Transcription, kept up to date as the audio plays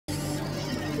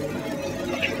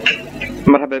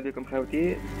مرحبا بكم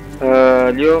خوتي.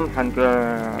 اليوم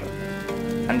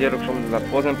حنديرو شغل لا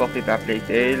تروزيام بارتي تاع بلاي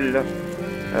تيل،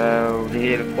 واللي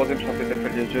هي التروزيام شابيتر في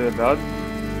الجو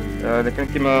هذا. لكن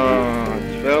كيما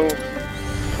تشفاو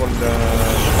شغل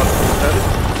الشابتر الثالث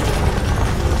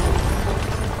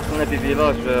كنا في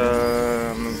فيلاج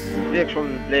مزيك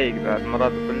شغل بلايك بعد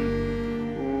المرات الكل،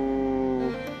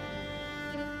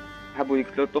 حبوا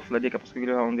يقتلوا الطفله ديك باسكو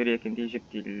قالوها انديري كنتي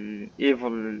جبتي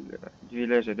الايفل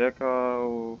الفيلاج هذاك،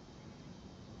 و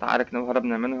تعاركنا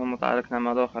وهربنا منهم وتعاركنا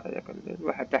مع الاخر هذاك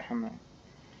الواحد تاعهم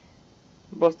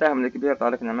البوس تاعهم الكبير،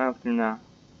 تعاركنا معاه وقتلناه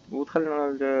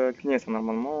ودخلنا الكنيسة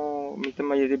نورمالمون. من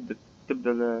تما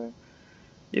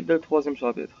يبدا التخوازيم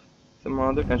شابيتر،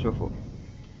 ثم درك نشوفو.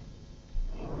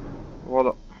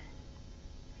 فوالا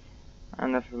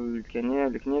انا في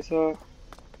الكنيسة.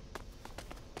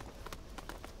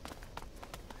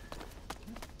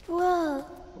 Whoa.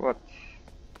 وات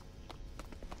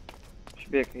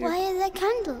شبيك Why هي؟ are there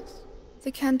candles?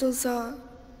 The candles are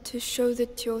to show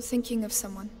that you're thinking of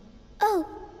someone. Oh,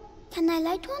 can I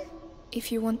light one?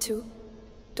 If you want to.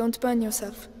 Don't burn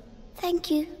yourself. Thank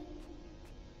you.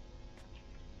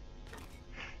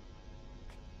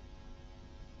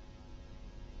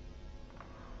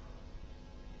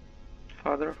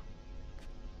 Father.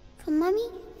 For Mummy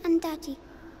and Daddy.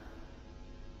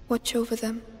 Watch over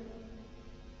them.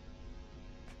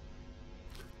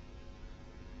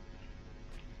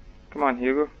 Come on,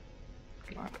 Hugo.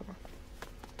 Come on.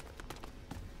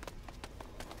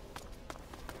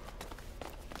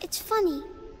 It's funny,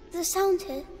 the sound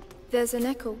here. There's an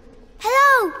echo.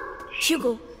 Hello!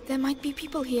 Hugo, there might be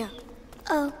people here.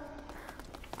 Oh,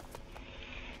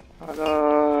 على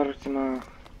رتما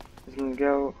لازم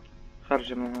نلقاو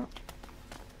خرج منها.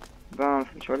 بان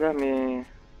فهمت ولا مي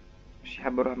مش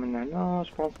يحب يروح من هنا.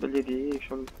 جبونس بلي دي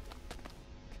شغل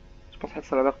جبونس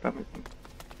حتى على لقطة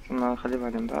ثم نخليوها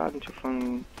من بعد نشوفو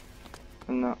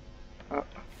هنا.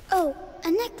 oh,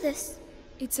 a necklace.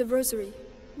 It's a rosary.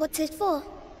 What's it for?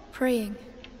 Praying.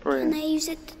 Can I use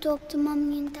it to talk to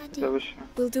Mummy and Daddy? وش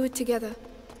We'll do it together.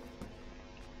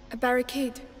 A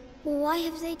barricade. Well, why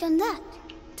have they done that?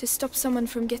 To stop someone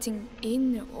from getting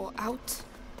in or out.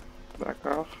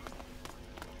 داكوغ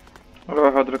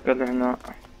نروح درك لهنا.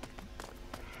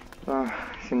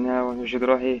 سناو نوجد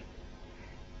روحي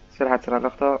سرعة ترى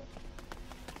لقطة.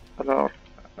 الو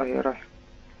هي راح.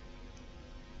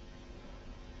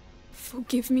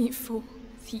 Forgive me for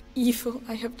the evil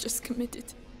I have just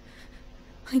committed.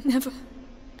 I never...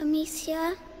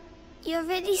 Amicia, you're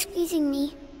really squeezing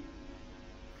me.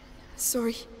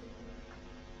 Sorry.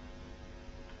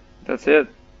 That's it.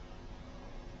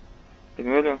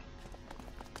 Emilio.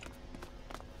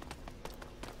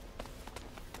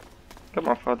 Come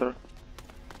on, father.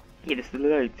 Get us to the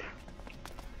light.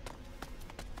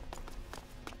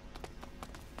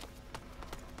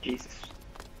 Jesus.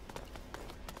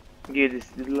 Get us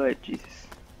to the light, Jesus.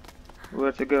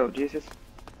 Where to go, Jesus?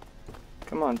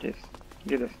 Come on, Jesus.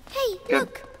 Get us. Hey, Good.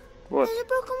 look! What? There's a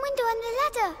broken window and a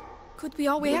ladder. Could be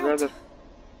our way The out. ladder.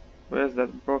 Where's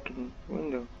that broken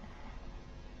window?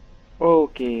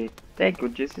 Okay, thank you,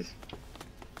 Jesus.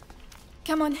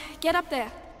 Come on, get up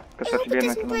there. I hope it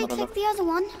doesn't break like the other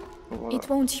one. It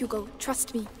won't, Hugo. Trust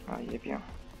me. Yeah, bien.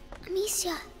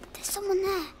 Amicia, there's someone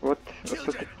there. What? What's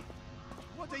Children,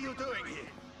 what are you doing here?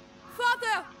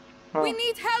 Father! Oh. We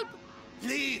need help!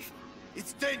 Leave!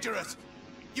 It's dangerous!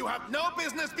 You have no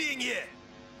business being here!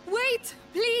 Wait!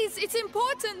 Please, it's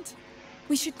important!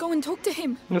 We should go and talk to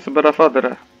him. نصبر يا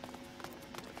فاضل.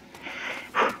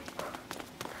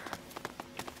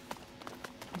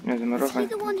 لازم Is نروح. he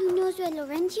the one who knows where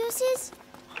Laurentius is?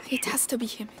 It has to be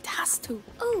him. It has to.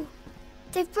 Oh,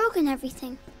 they've broken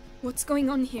everything. What's going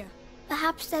on here?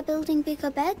 Perhaps they're building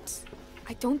bigger beds?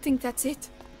 I don't think that's it.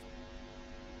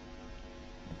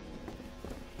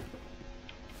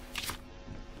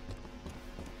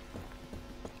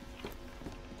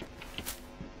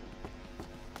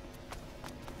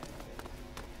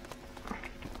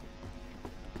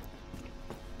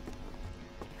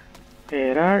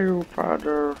 Where are you,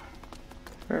 father?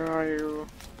 Where are you?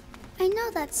 I know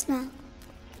that smell.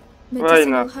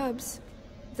 Medicinal herbs.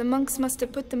 The monks must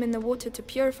have put them in the water to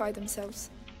purify themselves.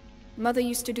 Mother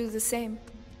used to do the same.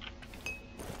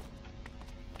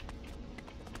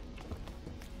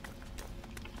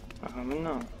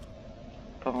 منا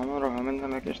طبعا نروح منها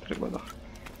ما كاينش طريق واحد اخر.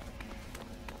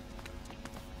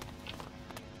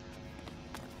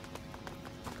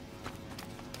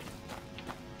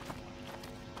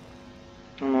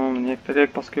 من هيك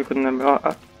طريق باسكو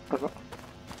كنا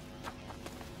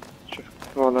شوف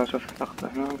والله شوف اللقطة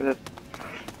هنا بدأت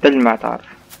تلمع تعرف.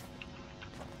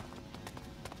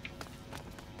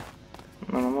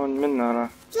 أنا مون منها راه.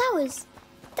 Flowers.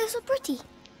 They're so pretty.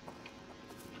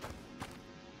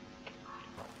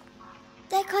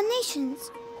 They're carnations.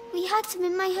 We had some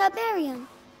in my herbarium.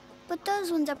 But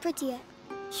those ones are prettier.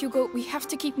 Hugo, we have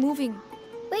to keep moving.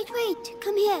 Wait,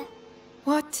 come here.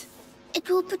 What? It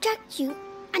will protect you,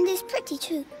 and it's pretty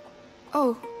too.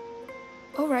 Oh.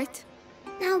 All right.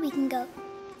 Now we can go.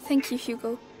 Thank you,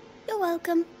 Hugo. You're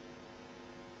welcome.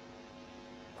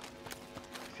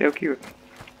 So cute.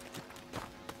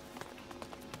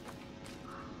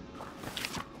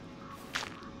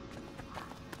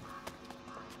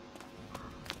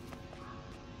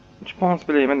 جبونس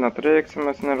بلي منا طريق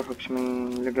سما سنروحكش من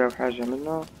نلقاو حاجة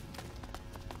منا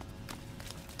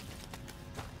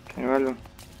كاين والو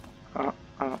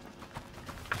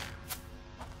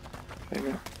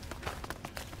طيب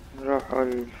نروحو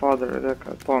للفاضل هذاك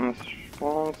توماس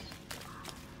جبونس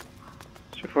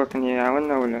شوفوا كان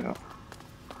يعاوننا ولا لا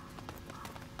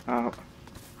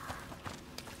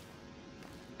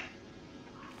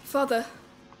Father.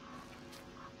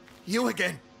 You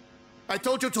again. I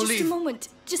told you to leave. Just a moment.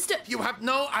 You have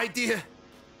no idea.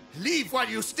 Leave while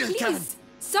you still can. Please.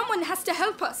 Someone has to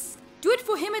help us. Do it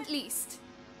for him at least.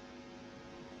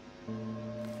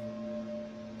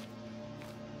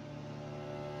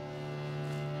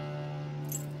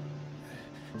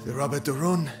 The Robert de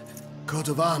Rune, coat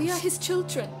of arms. We are his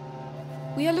children.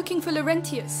 We are looking for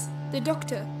Laurentius, the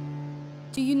doctor.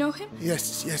 Do you know him?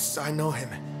 Yes, I know him.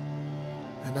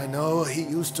 And I know he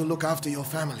used to look after your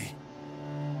family.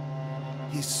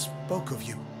 He spoke of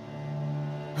you.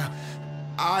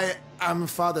 I am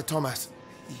Father Thomas.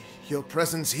 Your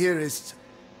presence here is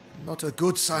not a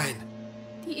good sign.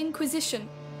 The Inquisition.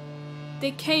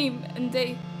 They came and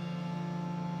they...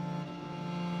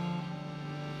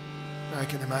 I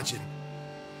can imagine.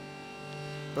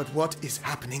 But what is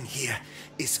happening here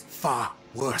is far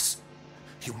worse.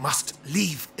 You must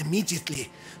leave immediately,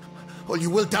 or you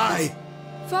will die.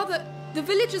 Father, the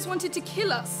villagers wanted to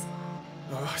kill us.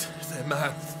 Oh, they're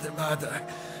mad.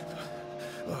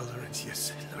 Oh,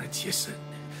 Laurentius.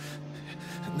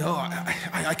 No,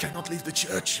 I cannot leave the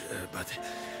church, but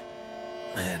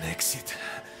an exit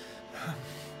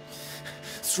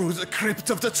through the crypt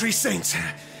of the Three Saints.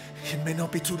 It may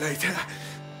not be too late.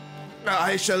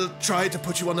 I shall try to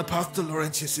put you on the path to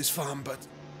Laurentius's farm, but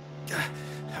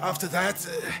after that,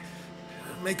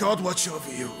 may God watch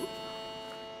over you.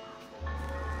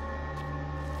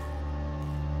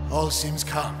 All seems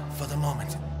calm for the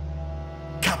moment.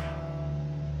 Come.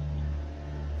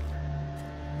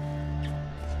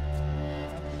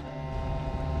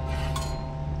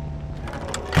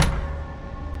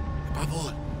 Above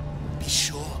all, be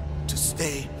sure to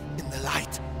stay in the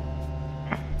light.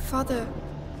 Father,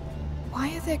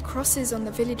 why are there crosses on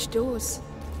the village doors?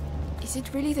 Is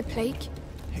it really the plague?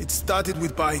 It started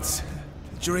with bites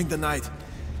during the night.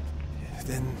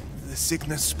 Then the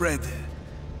sickness spread.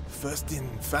 First in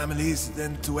families,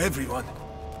 then to everyone.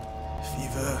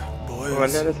 Fever, boils.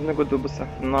 ولا لازم نقعدوا بصح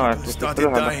في النار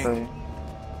Started dying.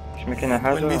 مش ما كاينة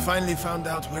حاجة. When we finally found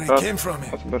out where it came from,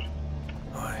 اصبر.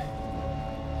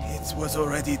 it was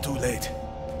already too late.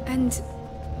 And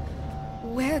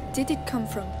where did it come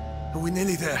from? We're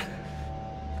nearly there.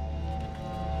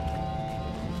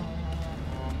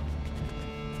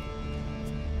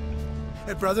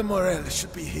 Brother Morel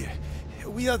should be here.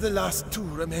 We are the last two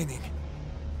remaining.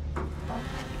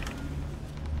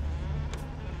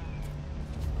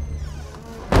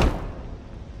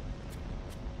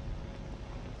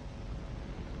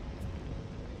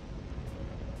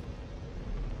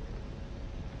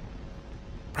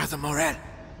 Brother Morel.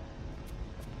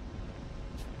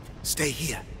 Stay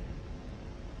here.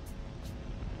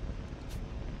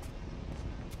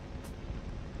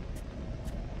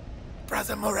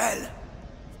 Brother Morel.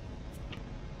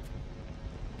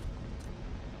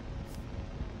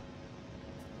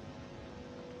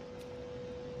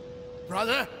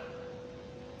 Brother?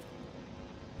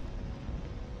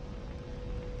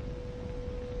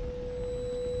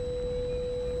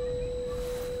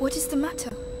 What is the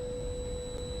matter?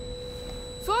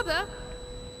 Father?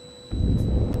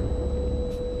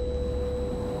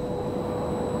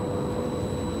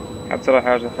 حتصرى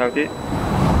حاجة خالتي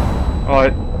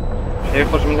مش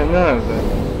هيخرج من هنا زين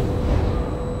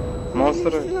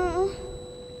مونستر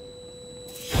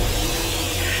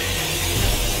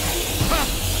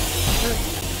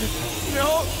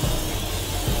No!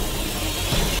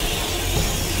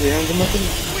 ايه عندما كل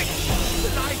The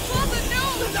light! Father, no!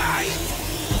 The light!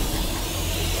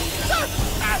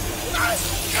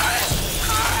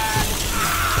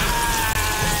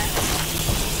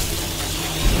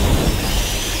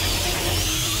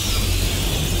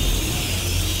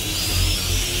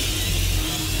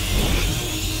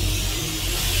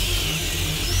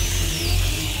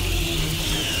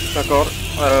 D'accord.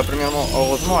 Premièrement,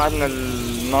 heureusement, عندنا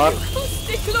النار.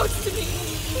 Stay close to me.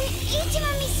 They ate him,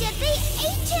 Amicia. They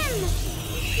ate him.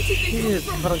 Where did they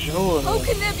come from? رجعوه. How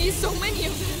can there be so many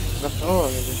of them? رجعوه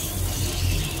هذا.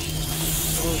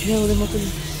 رجعوه لما كل.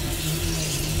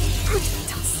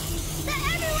 Protect us. They're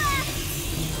everywhere.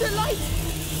 The light.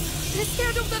 They're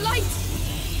scared of the light.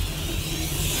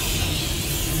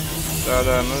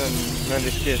 لا ما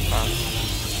نسكيش معاه.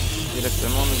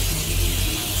 directement.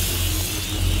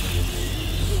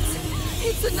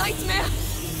 It's a nightmare.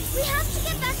 We have to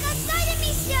get back outside,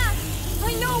 Amicia.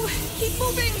 I know. Keep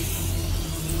moving.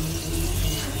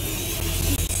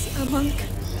 A monk.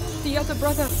 The other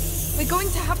brother. We're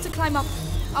going to have to climb up.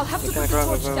 I'll have to put the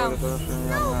torch down.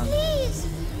 No, please.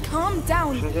 Calm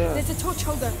down. There's a torch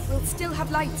holder. We'll still have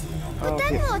light. But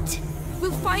then what?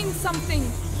 We'll find something.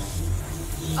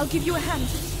 I'll give you a hand.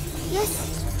 Yes.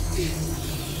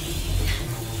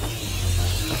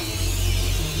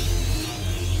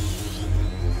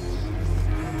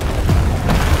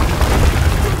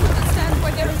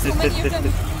 There are so many of them.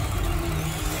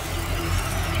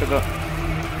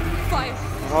 Fire.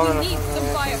 We need some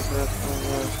fire.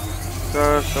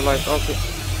 There's the light. Okay.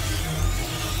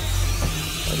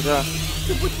 Like that.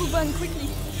 The wood will burn quickly.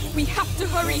 We have to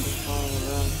hurry.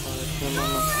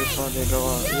 Before they go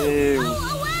out.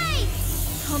 Oh, away!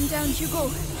 Calm down, Hugo.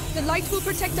 The light will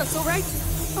protect us, all right?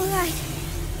 All right.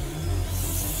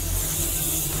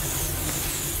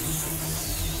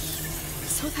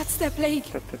 So that's their plague.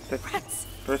 Rats.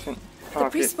 The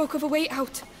priest spoke of a way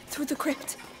out, through the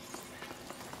crypt.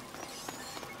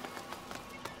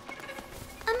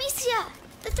 Amicia,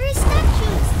 the 3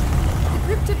 statues. The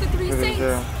crypt of the 3 saints.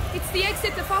 It's the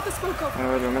exit the father spoke of.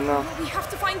 We have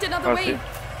to find another way.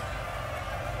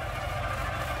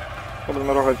 قبل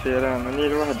ما نروح الفيران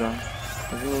نيل وحدة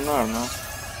لازم النار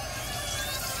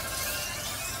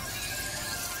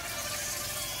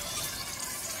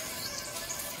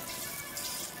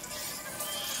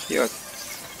cute.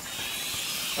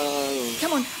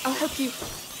 Come on, I'll help you.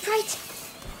 Right.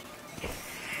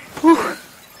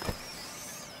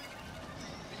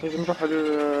 لازم نروح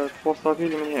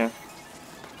للوسطاتيل من هنا.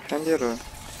 شو نديرو؟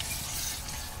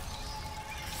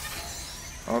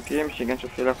 اوكي مشي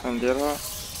كنشوف في لفة نديرها.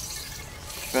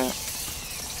 كيفاه؟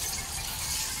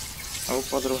 او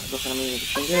قادر واحد اخر من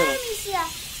شو نديرها؟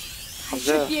 I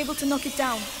should be able to knock it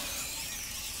down.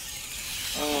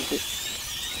 اوكي.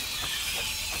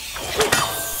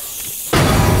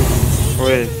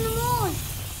 Wait.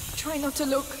 Try not to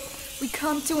look. We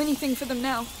can't do anything for them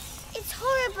now. It's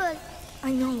horrible.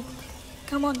 I know.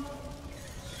 Come on.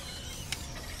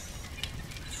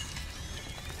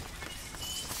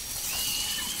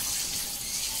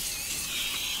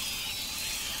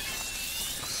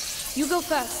 You go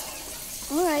first.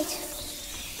 All right.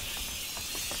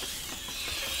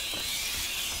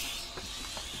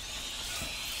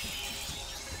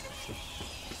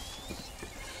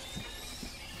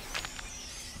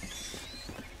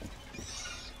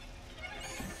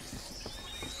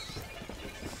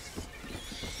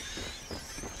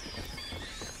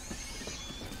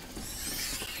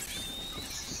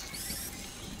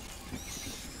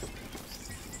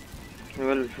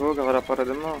 نولف فوق غير بارا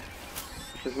دما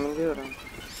لازم نديرها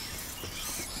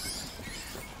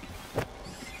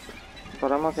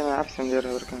برا ما كان عفس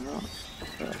نديرها بركان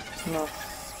ها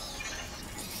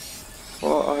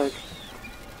هيك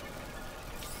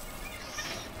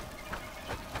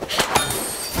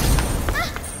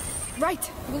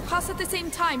Right, we'll pass at the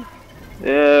same time.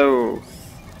 ياو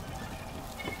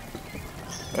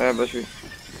بشوي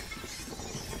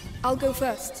I'll go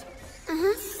first.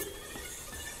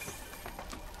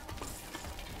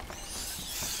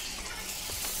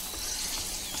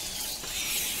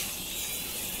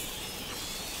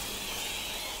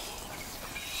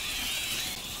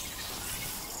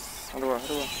 حلوة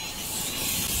في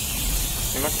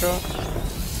مكة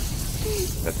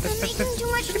They're making too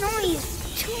much noise.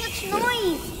 Too much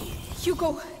noise. Hugo,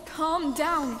 calm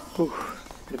down.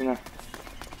 جبناه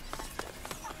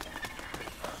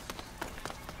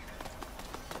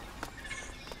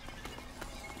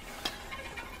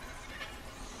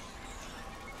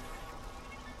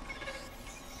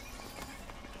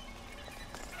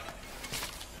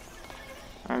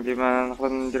عندي ما نقدر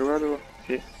ندير والو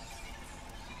فيه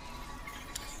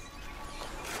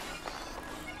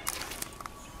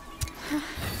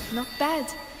Not bad.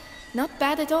 Not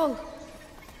bad at all.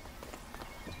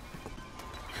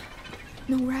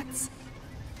 No rats.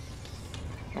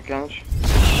 ما كانش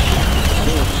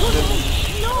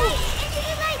No! Into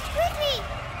the light, quickly!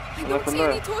 I don't see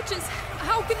any torches.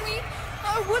 How can we...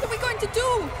 what are we going to do?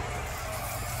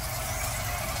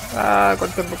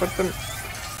 قدم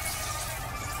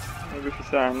نقول في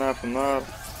ساعة هنا في النار.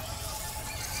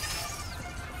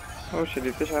 وش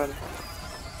اللي بتشعل؟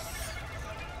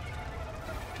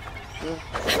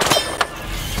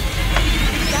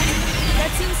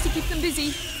 That seems to keep them busy.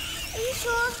 Are you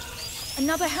sure?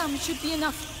 Another ham should be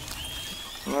enough.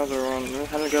 Another one.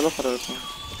 حلقة الأخرى بس.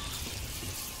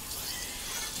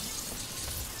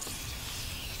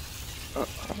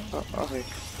 هيك.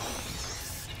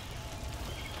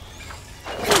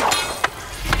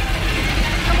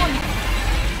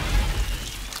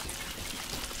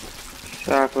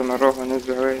 ساعة كل ما نروح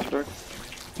وننزل هواي شوي.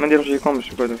 ما ندير شي يكون مش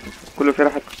بقدر. كله في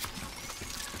راحتكم.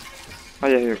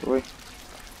 هيا هيك وي.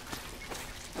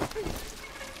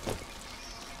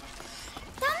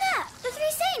 Down there, the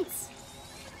three saints.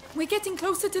 We're getting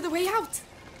closer to the way out.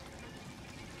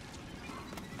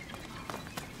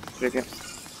 هيك.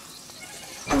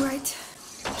 All right,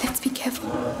 let's be careful.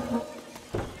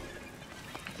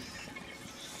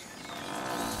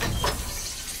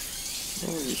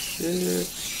 Holy shit.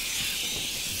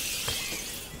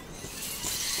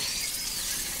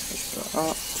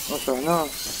 هنا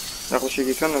ناخذ شي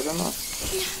كيسنا زعما.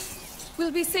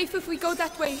 We'll be safe if we go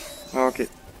that way. اوكي.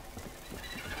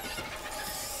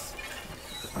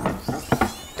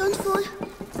 Don't fall.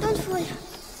 Don't fall.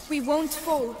 We won't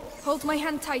fall. Hold my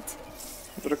hand tight.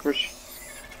 اترك وش.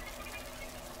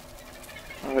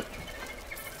 هاي.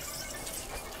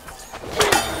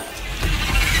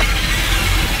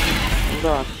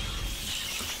 بعد.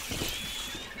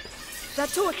 That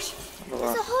torch.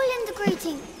 There's a hole in the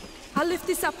grating. I'll lift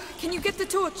this up. Can you get the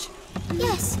torch?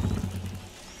 Yes.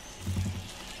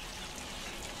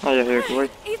 هيا هيك وي.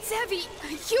 It's heavy.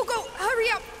 Hugo, hurry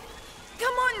up.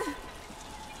 Come on.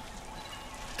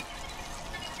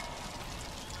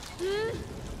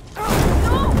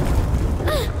 Oh,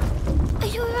 no.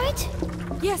 Are you alright?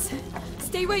 Yes.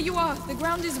 Stay where you are. The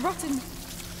ground is rotten.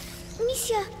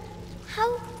 Misha, how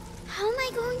am I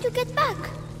going to get back?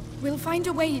 We'll find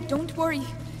a way. Don't worry.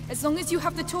 As long as you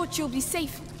have the torch, you'll be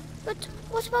safe. But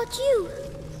what about you?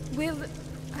 We'll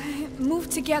move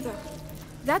together.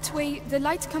 That way, the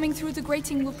light coming through the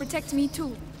grating will protect me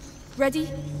too. Ready?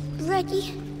 Ready?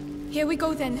 Here we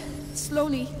go then.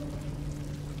 Slowly.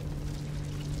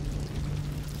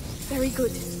 Very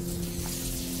good.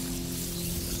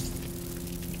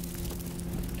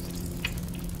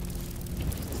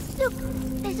 Look,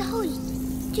 there's a hole.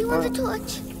 Do you want the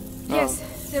torch? Yes,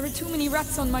 there are too many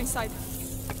rats on my side.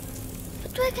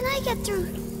 But where can I get through?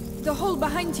 The hole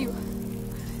behind you.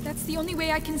 That's the only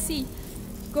way I can see.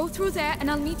 Go through there and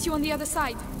I'll meet you on the other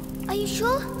side. Are you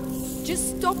sure? Just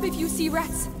stop if you see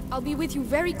rats. I'll be with you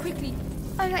very quickly.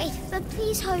 Alright, but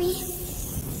please hurry.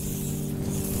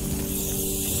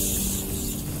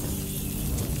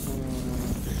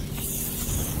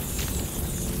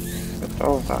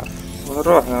 تعرف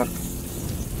ونروح نركب.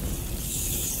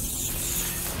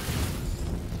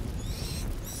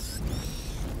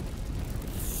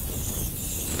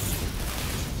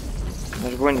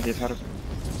 عجبوني كيف يتحرك.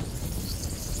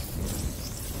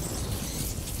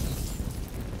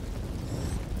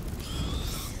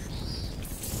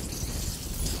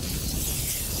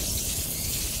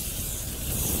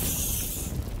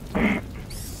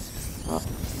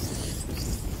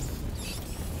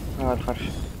 الخرش.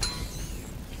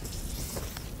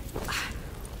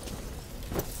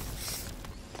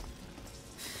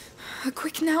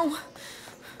 Quick now.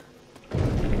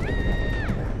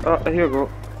 Hugo.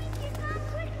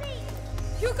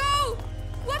 Hugo!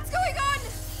 What's going on?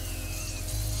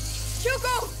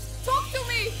 Hugo! Talk to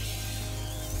me!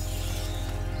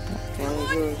 Come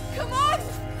on! Come on!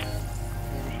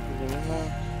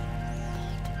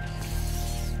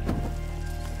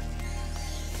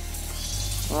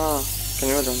 Can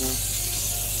you hold on now?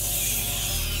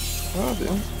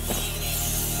 Yeah.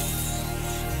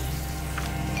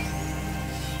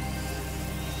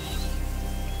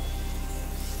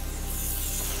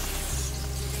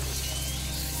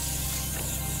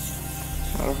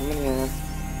 أروح من هنا.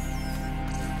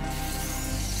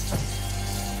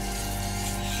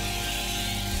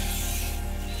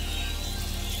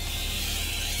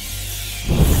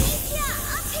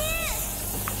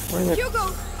 Hugo,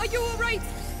 are you alright?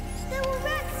 There were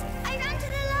rats. I ran to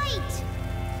the light.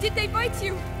 Did they bite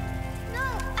you? No,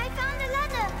 I found a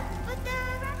ladder, but there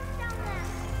are rats down there.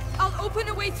 I'll open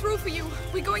a way through for you.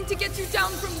 We're going to get you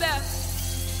down from there.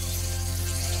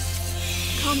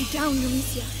 Calm down,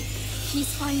 Amicia.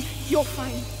 He's fine. You're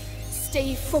fine.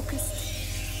 Stay focused.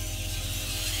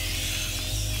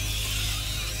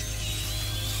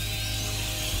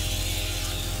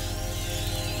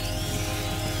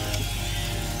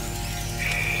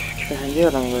 كيف حندير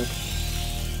أنا ذاك؟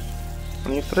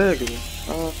 أني طريق دي.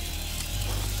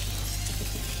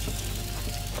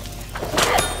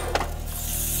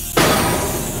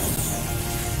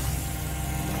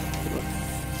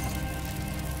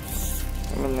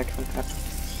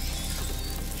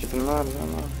 في النار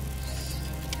زعما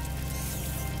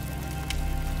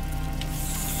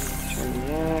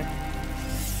شوية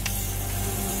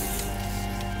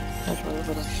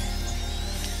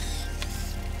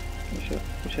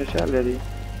مش هشعل هذي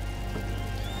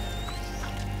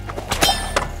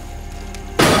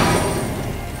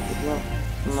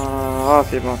ما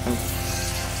في ما فهمت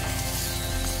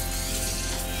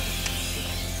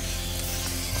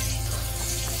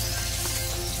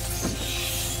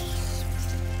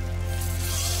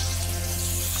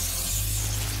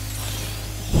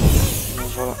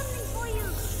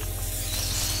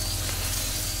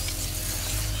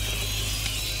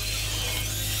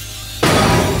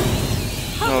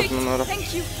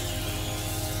Thank you.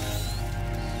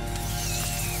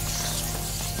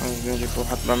 نجيب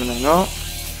واحد من هنا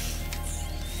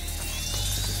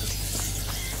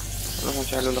نروح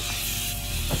نشعلو لك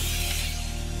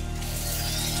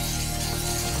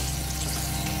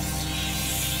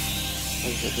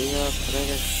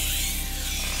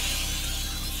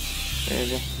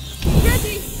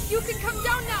Ready, you can come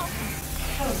down now.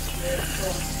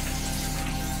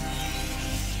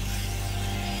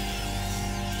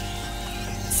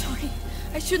 Sorry,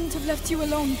 I shouldn't have left you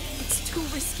alone. It's too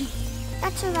risky.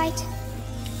 That's all right.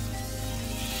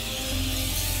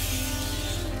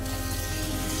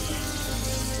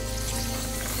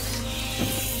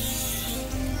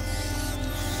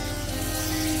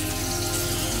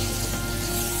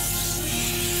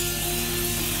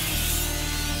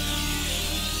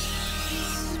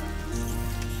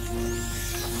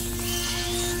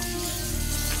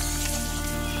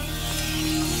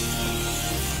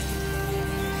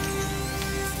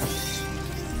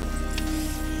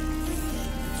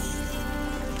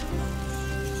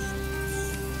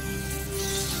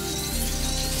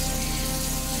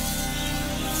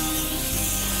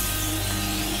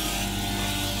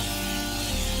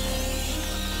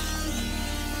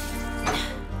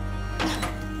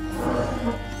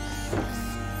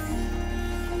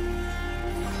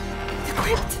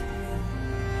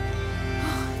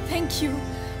 Thank you.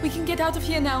 We can get out of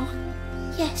here now.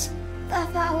 Yes, far,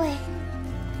 far away.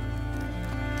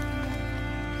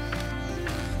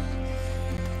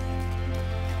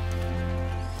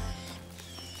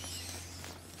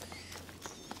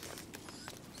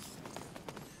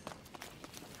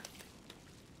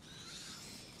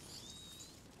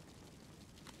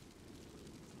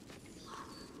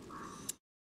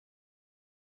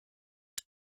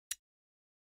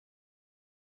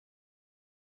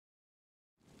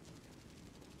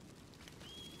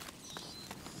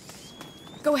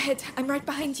 Go ahead. I'm right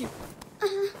behind you.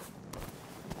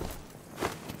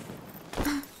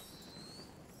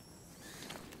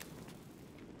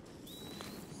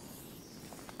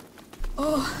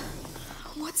 Oh,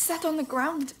 what's that on the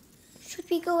ground? Should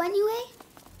we go anyway?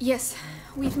 Yes,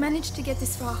 we've managed to get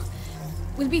this far.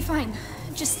 We'll be fine.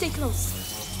 Just stay close.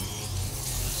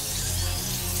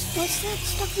 What's that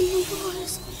stuff in the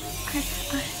walls?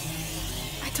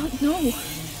 I don't know.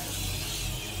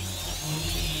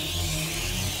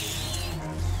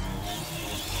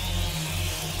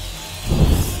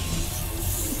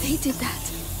 They did that.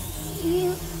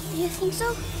 You think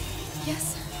so?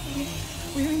 Yes,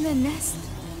 we're in their nest.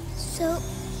 So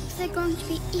they're going to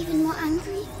be even more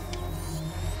angry?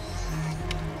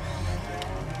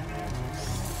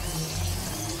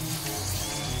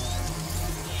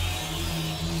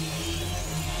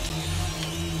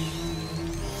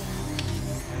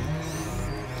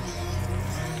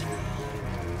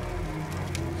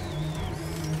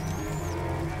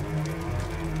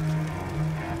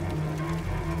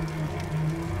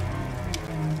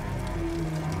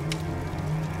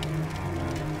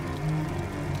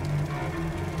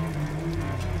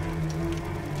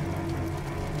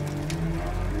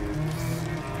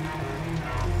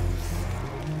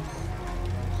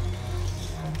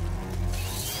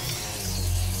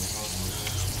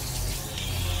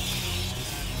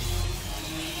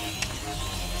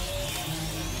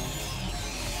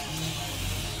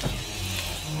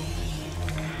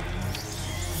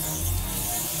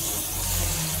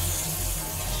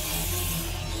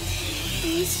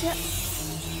 Alicia,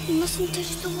 you mustn't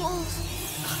touch the walls.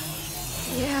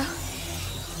 Yeah,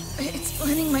 it's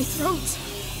burning my throat.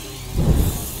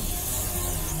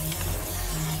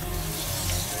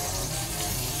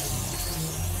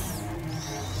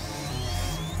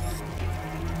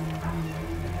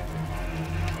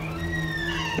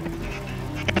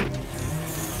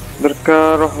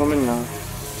 دركا روحوا منا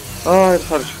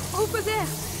الخرج. Over there,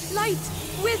 light.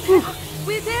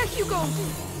 We're there, Hugo.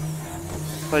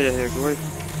 طيب هيك وي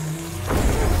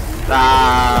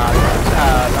تعال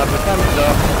تعال هذا كان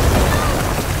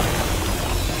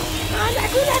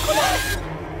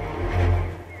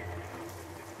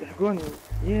يحقوني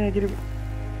يا قريب.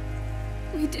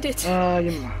 We did it.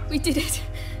 يما. We did it.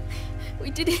 We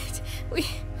did it. We...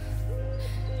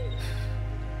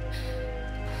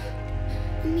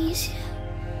 Amicia,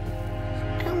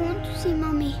 I want to see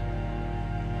Mommy.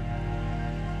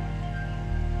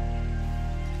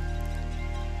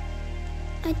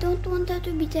 I don't want her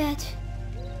to be dead.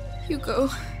 Hugo.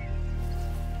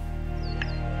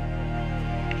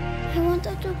 I want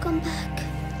her to come back.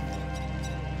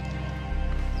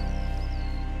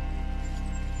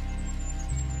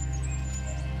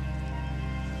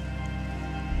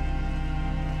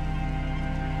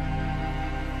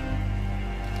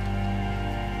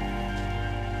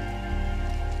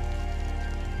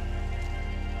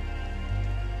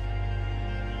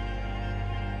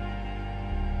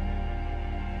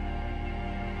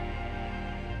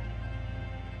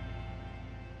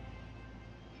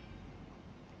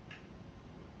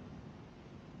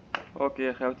 اوكي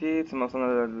يا خاوتي، تسمى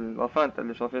وصلنا لافان تاع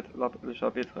لي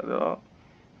شابيتر هذا.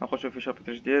 نخشو في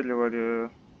شابيتر جديد اللي هو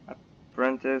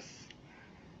ابرنتيس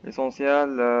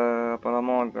ليسونسيال.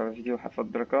 ابارامون الفيديو حفظ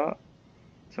بركة،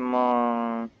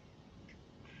 تسمى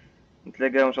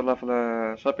نتلاقاو ان شاء الله في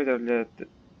الشابيتر اللي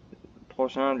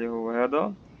بروشان اللي هو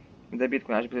هذا. ماذا بيا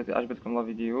تكون عجبتكم لا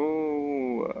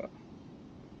فيديو،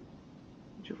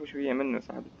 نشوفوا شويه منه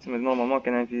صاحبي. تسمى نورمالمون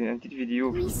كان في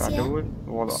فيديو في الساعه الاول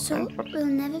فوالا So نتفرج. we'll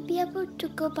never be able to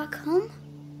go back home?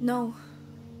 No.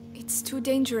 It's too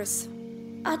dangerous.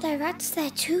 Are there rats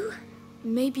there too?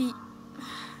 Maybe...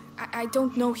 I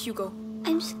don't know, Hugo.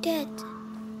 I'm scared.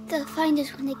 They'll find us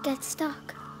when it gets dark.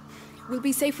 We'll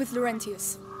be safe with Laurentius.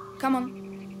 Come on.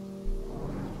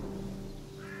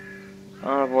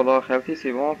 فوالا خاوتي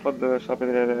سي بون. فض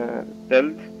الشابيتر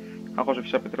الثالث غنخرج في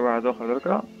شابيتر واحد اخر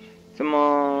دركا.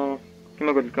 تما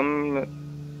كما قلت لكم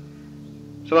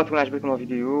ان شاء الله تكون عجبتكم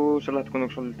الفيديو، ان شاء الله تكونوا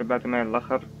شغل تبعتوا معايا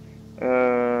للاخر.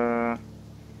 ان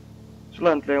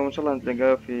شاء الله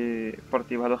نتلاقاو في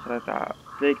بارتي واحده اخرى تاع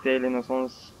بلايك تاع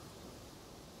لينوسونس.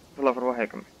 الله في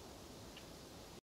رواحكم.